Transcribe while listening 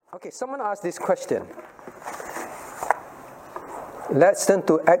Okay, someone asked this question. Let's turn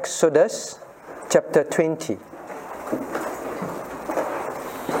to Exodus chapter 20.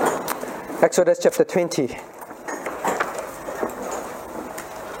 Exodus chapter 20.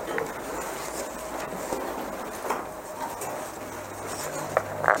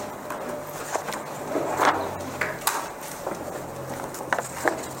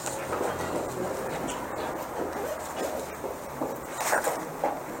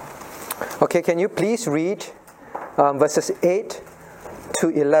 Okay, can you please read verses 8 to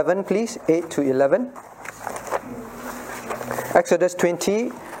 11, please? 8 to 11. Exodus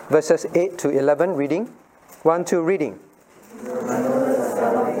 20, verses 8 to 11, reading. 1, 2, reading.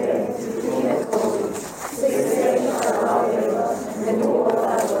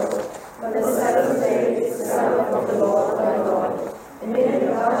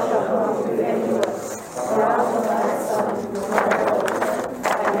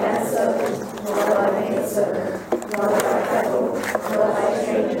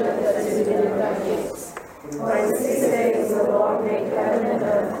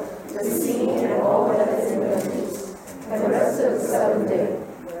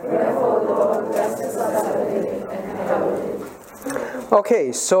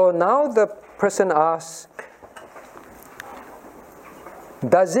 Okay, so now the person asks,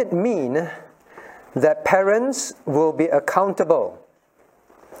 does it mean that parents will be accountable?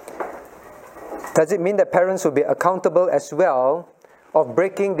 Does it mean that parents will be accountable as well of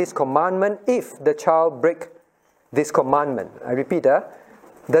breaking this commandment if the child break this commandment? I repeat,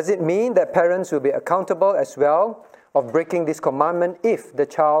 does it mean that parents will be accountable as well of breaking this commandment if the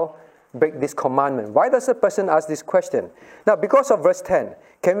child break this commandment? Why does a person ask this question? Now, because of verse 10,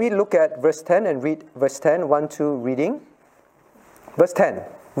 can we look at verse 10 and read verse 10, 1, 2, reading? Verse 10,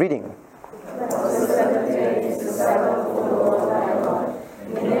 reading.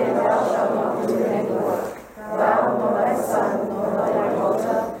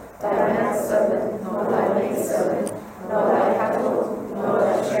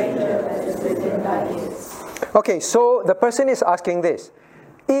 Okay, so the person is asking this.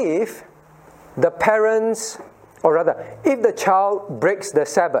 If the parents, or rather, if the child breaks the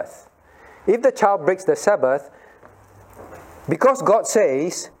Sabbath, because God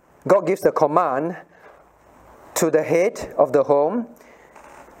says, God gives the command to the head of the home,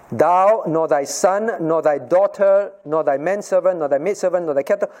 thou, nor thy son, nor thy daughter, nor thy manservant, nor thy maidservant, nor thy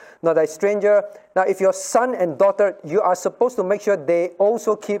cattle, nor thy stranger. Now, if your son and daughter, you are supposed to make sure they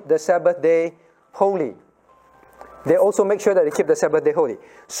also keep the Sabbath day holy. They also make sure that they keep the Sabbath day holy.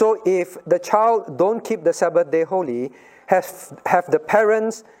 So if the child don't keep the Sabbath day holy, have the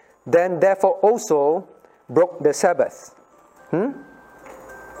parents then therefore also broke the Sabbath? Do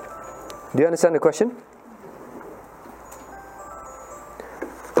you understand the question?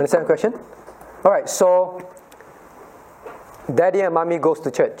 Understand the question? Alright, so daddy and mommy goes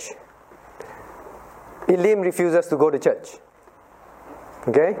to church. Elim refuses to go to church.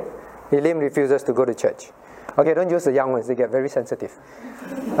 Okay? Elim refuses to go to church. Okay, don't use the young ones, they get very sensitive.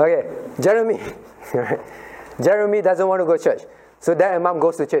 Okay, Jeremy. Jeremy doesn't want to go to church. So dad and mom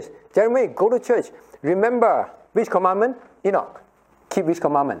goes to church. Jeremy, go to church. Remember, which commandment? Enoch. Keep which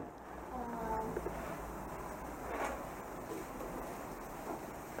commandment?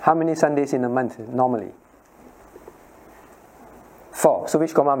 How many Sundays in a month normally? 4. So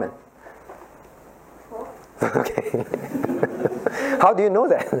which commandment? 4. Okay. How do you know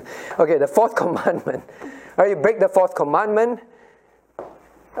that? Okay, the 4th commandment. Right, you break the 4th commandment.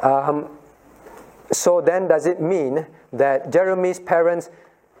 So then does it mean that Jeremy's parents,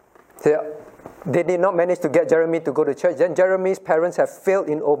 they did not manage to get Jeremy to go to church? Then Jeremy's parents have failed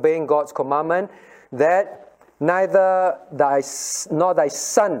in obeying God's commandment that neither nor thy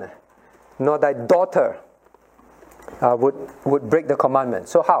son nor thy daughter would break the commandment.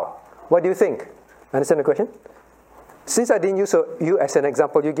 So how? What do you think? Understand the question? Since I didn't use you as an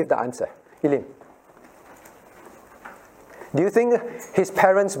example, you give the answer. Eileen. Do you think his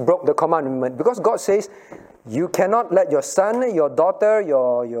parents broke the commandment? Because God says, you cannot let your son, your daughter,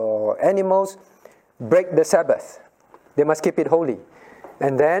 your animals break the Sabbath. They must keep it holy.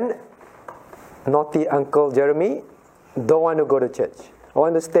 And then, naughty Uncle Jeremy don't want to go to church. I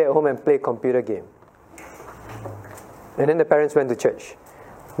want to stay at home and play computer game. And then the parents went to church.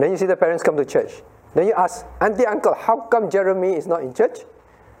 Then you see the parents come to church. Then you ask, Auntie, Uncle, how come Jeremy is not in church?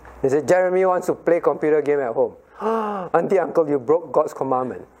 They say, Jeremy wants to play computer game at home. Auntie, Uncle, you broke God's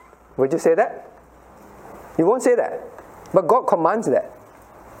commandment. Would you say that? You won't say that. But God commands that.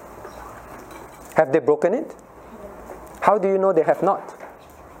 Have they broken it? How do you know they have not?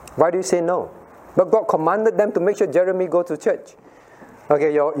 Why do you say no? But God commanded them to make sure Jeremy go to church.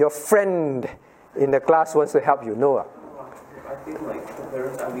 Okay, your friend in the class wants to help you. Noah. I think like the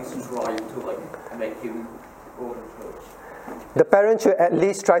parents at least try to like make him go to church. The parents should at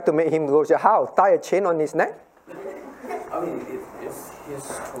least try to make him go to church. How? Tie a chain on his neck? I mean, it's his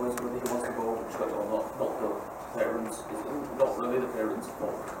choice whether he wants to go to church or not. Not the parents. It's not really the parents'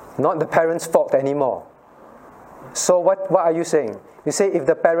 fault. Not the parents' fault anymore. So what are you saying? You say if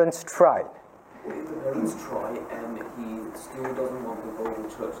the parents try. If the parents try and he still doesn't want to go to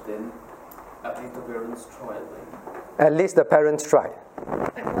church, then at least the parents try. At least the parents try. At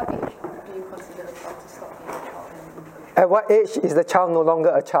what age do you consider a child to stop being a child and go to church? At what age is the child no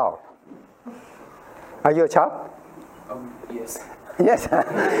longer a child? Are you a child? Yes. Yes.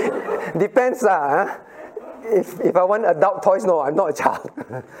 Depends. If I want adult toys, no, I'm not a child.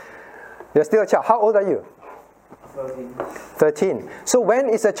 You're still a child. How old are you? 13. 13. So when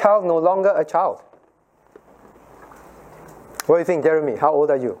is a child no longer a child? What do you think, Jeremy? How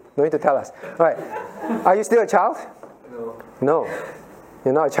old are you? No need to tell us. All right. Are you still a child? No. No.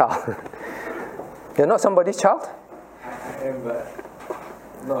 You're not a child. You're not somebody's child? I am, but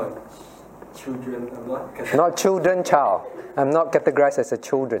not children. I'm not. Not children child. I'm not categorized as a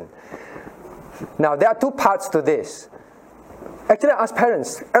children. Now, there are two parts to this. Actually, I ask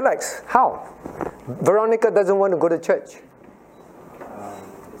parents, Alex, how? Veronica doesn't want to go to church.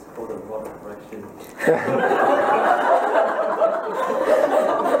 It's called a rod of correction.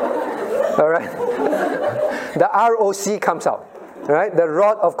 All right. The ROC comes out. Right? The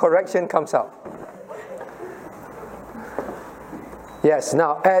rod of correction comes out. Yes,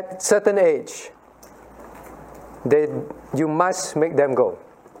 now at certain age, you must make them go.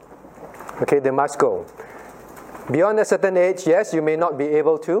 Okay, they must go. Beyond a certain age, yes, you may not be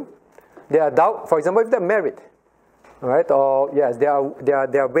able to. They are adult, for example, if they're married, all right, or yes, they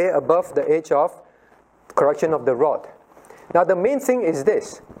are way above the age of correction of the rod. Now the main thing is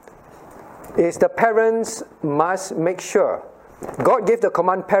this: is the parents must make sure. God gave the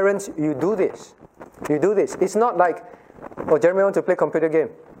command, parents, you do this. You do this. It's not like, oh, Jeremy wants to play computer game.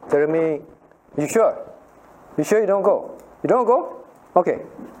 Jeremy, you sure? You sure you don't go? You don't go? Okay.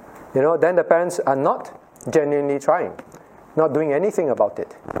 Then the parents are not genuinely trying, not doing anything about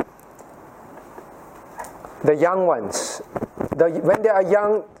it. The young ones, when they are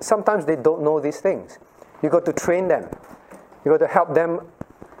young, sometimes they don't know these things. You got to train them. You got to help them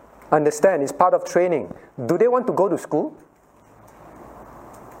understand. It's part of training. Do they want to go to school?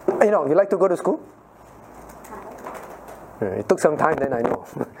 You like to go to school? It took some time, then I know.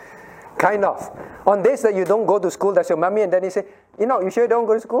 Kind of. On days that you don't go to school, does your mommy and daddy say, you sure you don't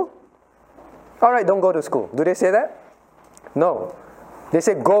go to school? All right, don't go to school. Do they say that? No. They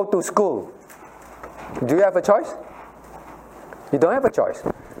say go to school. Do you have a choice? You don't have a choice.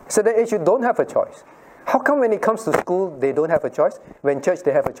 So at age you don't have a choice. How come when it comes to school they don't have a choice? When church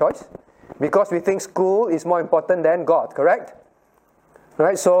they have a choice? Because we think school is more important than God, correct?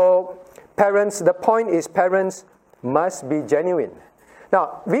 Right? So parents, the point is parents must be genuine.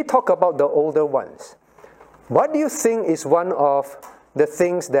 Now, we talk about the older ones. What do you think is one of the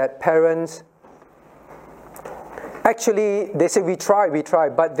things that parents actually, they say we try,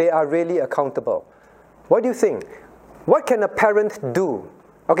 but they are really accountable? What do you think? What can a parent do?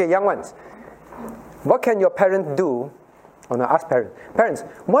 Okay, young ones. What can your parent do? Oh no, ask parents. Parents,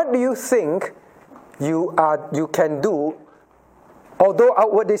 what do you think you can do? Although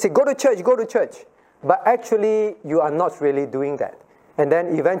outward they say, go to church. But actually, you are not really doing that. And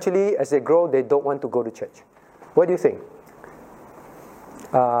then eventually, as they grow, they don't want to go to church. What do you think?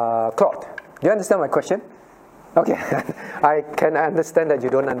 Claude, do you understand my question? Okay, I can understand that you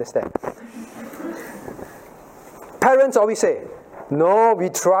don't understand. Parents always say, no, we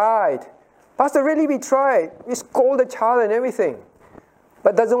tried. Pastor, really we tried. We scold the child and everything.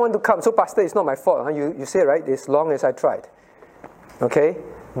 But doesn't want to come. So Pastor, it's not my fault. Huh? You say, right? As long as I tried. Okay?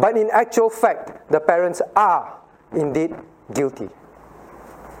 But in actual fact, the parents are indeed guilty.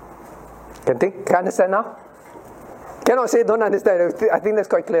 Can you understand now? Cannot say don't understand. I think that's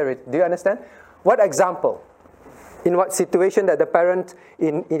quite clear. Do you understand? What example? In what situation that the parents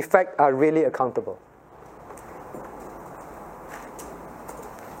in fact are really accountable?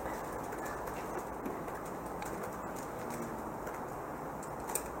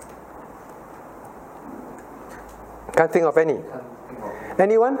 Can't think of any.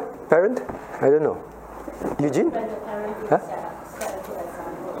 Anyone? Parent? I don't know. Eugene? When the parent Huh? set a good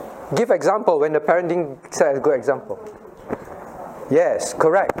example. Give example when the parenting set a good example. Yes,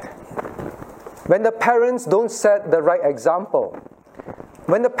 correct. When the parents don't set the right example.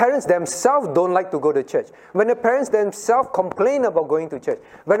 When the parents themselves don't like to go to church. When the parents themselves complain about going to church.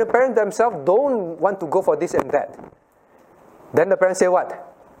 When the parents themselves don't want to go for this and that. Then the parents say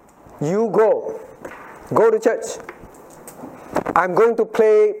what? You go. Go to church. I'm going to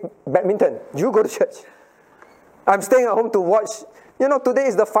play badminton. You go to church. I'm staying at home to watch. Today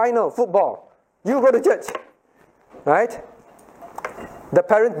is the final football. You go to church. Right?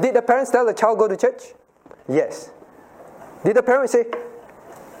 Did the parents tell the child go to church? Yes. Did the parents say,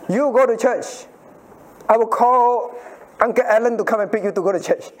 you go to church. I will call Uncle Alan to come and pick you to go to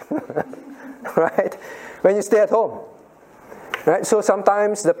church. Right? When you stay at home. Right? So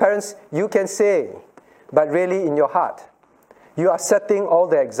sometimes the parents, you can say, but really in your heart, you are setting all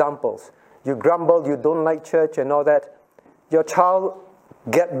the examples. You grumble, you don't like church and all that. Your child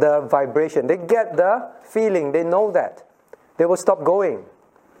get the vibration. They get the feeling. They know that. They will stop going.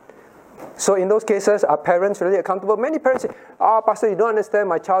 So in those cases, are parents really accountable? Many parents say, Pastor, you don't understand,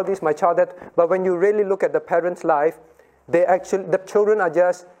 my child this, my child that. But when you really look at the parent's life, the children are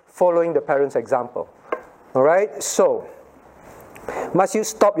just following the parent's example. All right? So, must you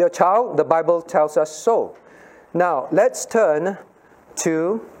stop your child? The Bible tells us so. Now, let's turn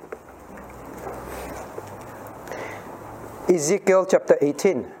to Ezekiel chapter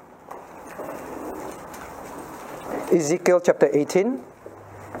 18. Ezekiel chapter 18.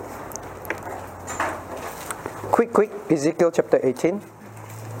 Quick. Ezekiel chapter 18.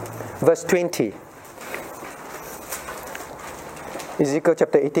 Verse 20. Ezekiel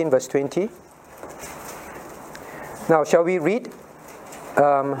chapter 18, verse 20. Now, shall we read?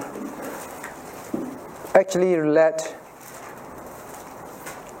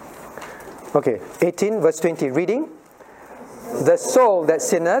 Okay, 18 verse 20, reading. The soul that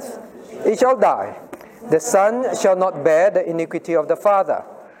sinneth, it shall die. The son shall not bear the iniquity of the father,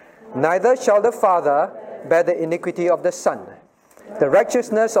 neither shall the father bear the iniquity of the son. The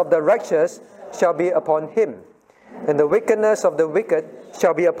righteousness of the righteous shall be upon him, and the wickedness of the wicked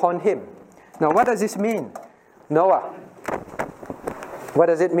shall be upon him. Now what does this mean? Noah. What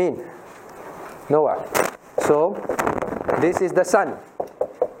does it mean? Noah. So, this is the son.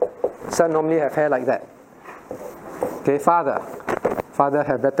 Son normally have hair like that. Okay, father. Father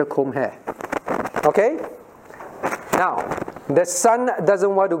have better comb hair. Okay? Now, the son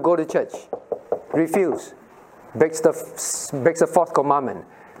doesn't want to go to church. Refuse. Breaks the fourth commandment.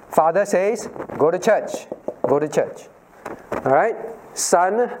 Father says, go to church. Go to church. Alright?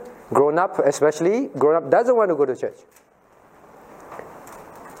 Son, grown up especially, doesn't want to go to church.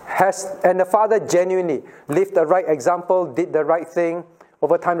 And the father genuinely lived the right example, did the right thing.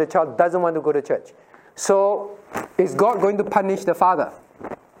 Over time, the child doesn't want to go to church. So, is God going to punish the father?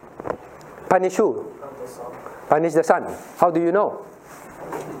 Punish who? Punish the son. How do you know?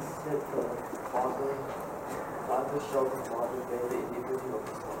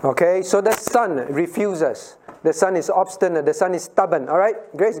 Okay, so the son refuses. The son is obstinate. The son is stubborn. All right,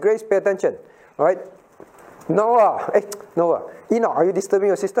 Grace, pay attention. All right, Noah. Enoch, are you disturbing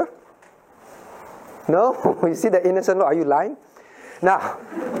your sister? No? You see the innocent law? Are you lying? Now,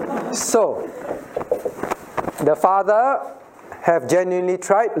 so, the father have genuinely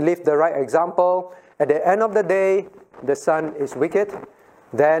tried, lived the right example. At the end of the day, the son is wicked.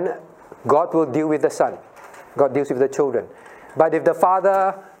 Then God will deal with the son. God deals with the children. But if the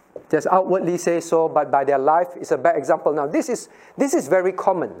father just outwardly says so, but by their life is a bad example. Now, this is very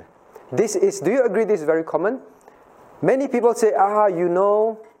common. Do you agree this is very common? Many people say,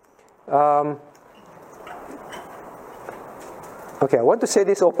 okay, I want to say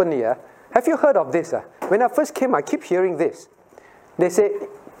this openly. Have you heard of this? When I first came, I keep hearing this. They say,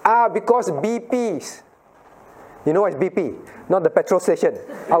 because BPs. You know what is BP? Not the petrol station.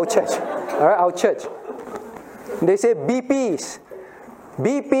 Our church. All right, our church. They say BPs.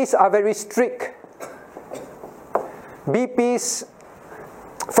 BPs are very strict. BPs,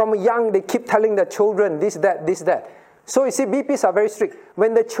 from young, they keep telling their children this, that. So you see, BPs are very strict.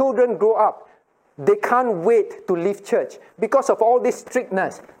 When the children grow up, they can't wait to leave church because of all this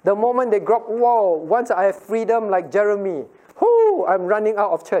strictness. The moment they grow up, once I have freedom like Jeremy, I'm running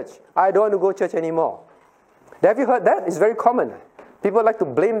out of church. I don't want to go to church anymore. Have you heard that? It's very common. People like to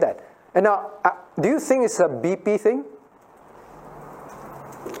blame that. And now, do you think it's a BP thing?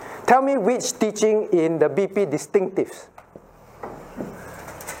 Tell me which teaching in the BP distinctives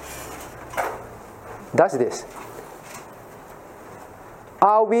does this.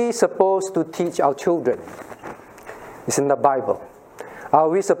 Are we supposed to teach our children? It's in the Bible. Are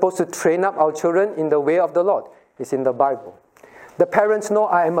we supposed to train up our children in the way of the Lord? It's in the Bible. The parents know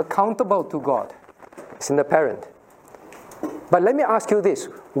I am accountable to God. It's in the parent. But let me ask you this.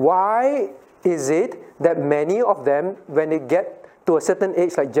 Why is it that many of them, when they get to a certain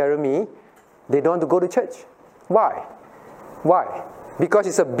age like Jeremy, they don't want to go to church? Why? Because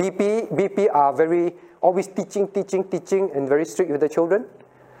it's a BP are very always teaching, and very strict with the children?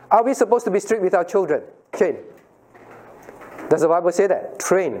 Are we supposed to be strict with our children? Shane? Does the Bible say that?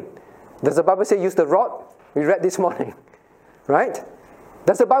 Train. Does the Bible say use the rod? We read this morning. Right?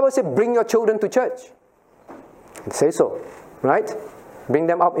 Does the Bible say bring your children to church? It says so. Right? Bring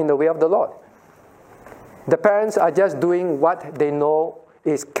them up in the way of the Lord. The parents are just doing what they know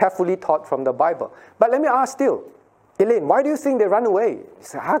is carefully taught from the Bible. But let me ask still, Elaine, why do you think they run away? You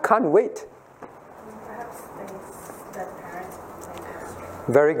say, I can't wait. Perhaps things that parents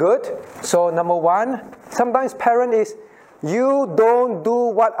make. Very good. So number one, sometimes parent is, you don't do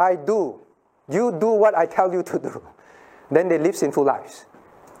what I do. You do what I tell you to do. Then they live sinful lives.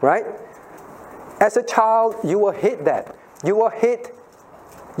 Right? As a child, you will hate that. You will hate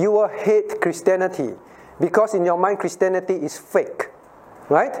Christianity. Because in your mind, Christianity is fake.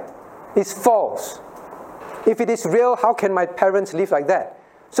 Right? It's false. If it is real, how can my parents live like that?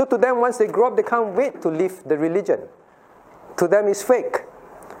 So to them, once they grow up, they can't wait to live the religion. To them, it's fake.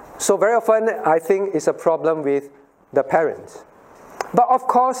 So very often, I think it's a problem with the parents. But of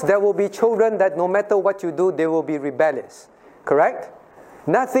course, there will be children that no matter what you do, they will be rebellious. Correct?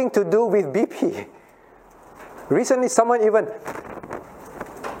 Nothing to do with BP. Recently, someone even,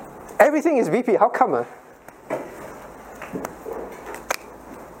 everything is BP. How come?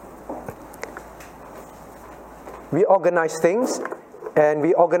 We organize things, and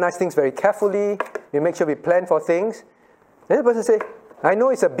we organize things very carefully. We make sure we plan for things. Then the person say, I know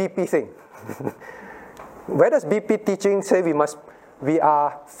it's a BP thing. Where does BP teaching say we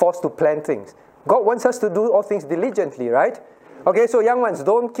are forced to plan things? God wants us to do all things diligently, right? Okay, so young ones,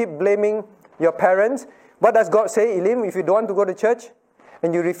 don't keep blaming your parents. What does God say, Elim, if you don't want to go to church,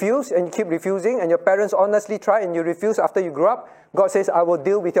 and you refuse, and you keep refusing, and your parents honestly try, and you refuse after you grow up, God says, I will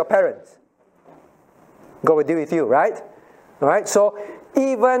deal with your parents. God will deal with you, right? All right. So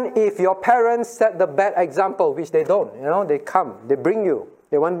even if your parents set the bad example, which they don't, they come, they bring you,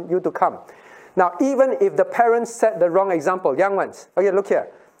 they want you to come. Now, even if the parents set the wrong example, young ones, okay, look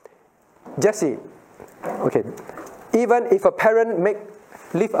here, Jesse, okay, even if a parent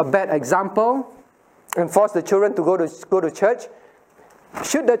leave a bad example and force the children to go to church,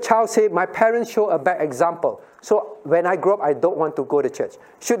 should the child say, my parents show a bad example, so when I grow up, I don't want to go to church?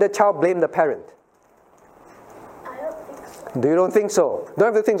 Should the child blame the parent? Do you don't think so?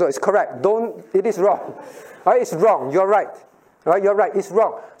 Don't have to think so. It's correct. It is wrong. All right, it's wrong. You're right. All right, you're right. It's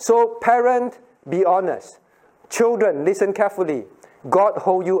wrong. So parent, be honest. Children, listen carefully. God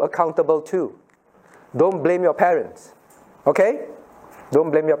hold you accountable too. Don't blame your parents. Okay? Don't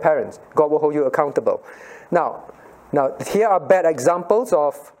blame your parents. God will hold you accountable. Now here are bad examples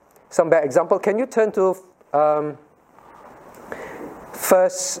of some bad example. Can you turn to 1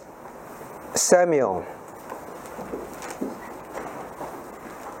 Samuel?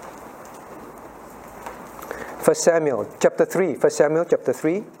 1 Samuel chapter 3. 1 Samuel chapter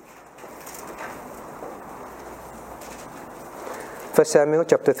 3. 1 Samuel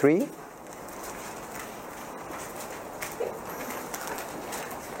chapter 3.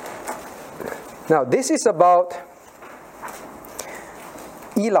 Now this is about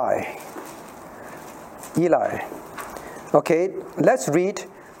Eli. Okay, let's read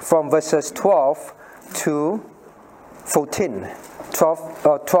from verses 12 to 14.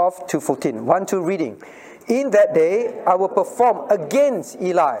 12 to 14. 1, 2 reading. In that day I will perform against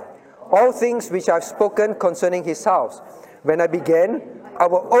Eli all things which I have spoken concerning his house. When I began, I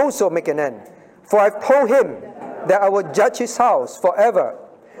will also make an end. For I have told him that I will judge his house forever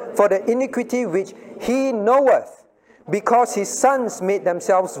for the iniquity which he knoweth, because his sons made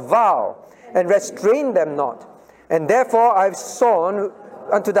themselves vow and restrained them not. And therefore I have sworn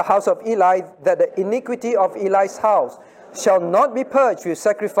unto the house of Eli that the iniquity of Eli's house shall not be purged with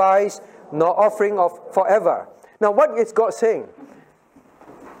sacrifice nor offering of forever. Now what is God saying?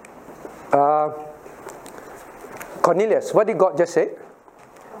 Cornelius, what did God just say?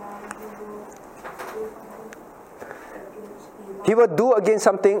 He will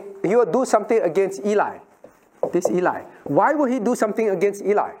do something against Eli. This Eli. Why would he do something against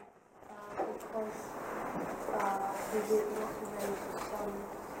Eli?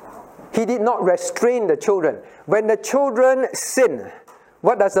 He did not restrain the children. When the children sin,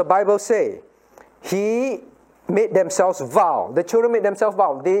 what does the Bible say? He made themselves vow. The children made themselves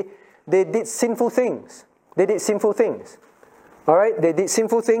vow. They did sinful things. All right? They did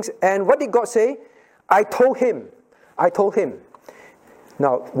sinful things. And what did God say? I told him.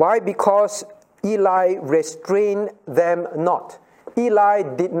 Now, why? Because Eli restrained them not. Eli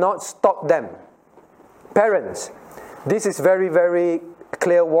did not stop them. Parents, this is very, very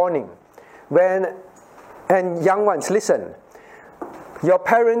clear warning. And young ones, listen. Your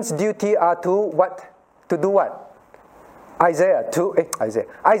parents' duty are to what? to do what? Isaac.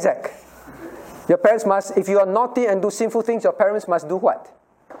 Your parents must, if you are naughty and do sinful things, your parents must do what?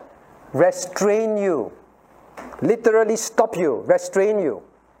 Restrain you. Literally stop you, restrain you.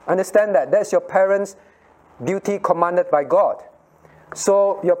 Understand that. That's your parents' duty commanded by God.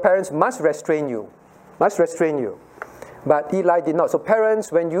 So your parents must restrain you. Must restrain you. But Eli did not. So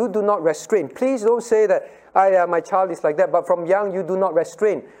parents, when you do not restrain, please don't say that, my child is like that. But from young, you do not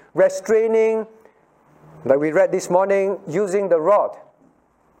restrain. Restraining, like we read this morning, using the rod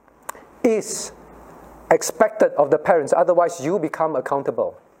is expected of the parents. Otherwise, you become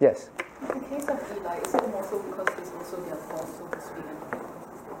accountable. Yes? In the case of Eli, is it more so because he's also their boss, so to speak?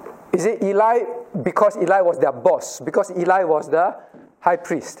 Is it Eli because Eli was their boss? Because Eli was the high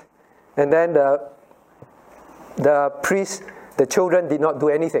priest. And then the priest, the children did not do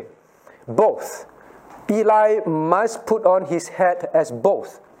anything. Both. Eli must put on his hat as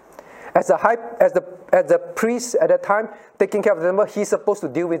both. As the priest at that time, taking care of them, he's supposed to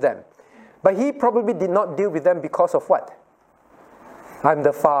deal with them. But he probably did not deal with them because of what? I'm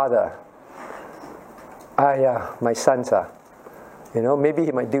the father. My sons are. Maybe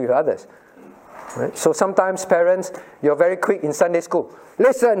he might deal with others. Right? So sometimes parents, you're very quick in Sunday school.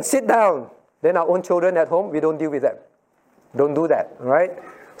 Listen, sit down. Then our own children at home, we don't deal with them. Don't do that, right?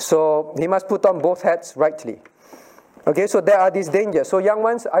 So he must put on both hats rightly. Okay, so there are these dangers. So young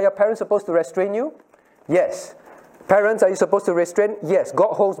ones, are your parents supposed to restrain you? Yes. Parents, are you supposed to restrain? Yes.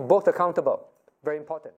 God holds both accountable. Very important.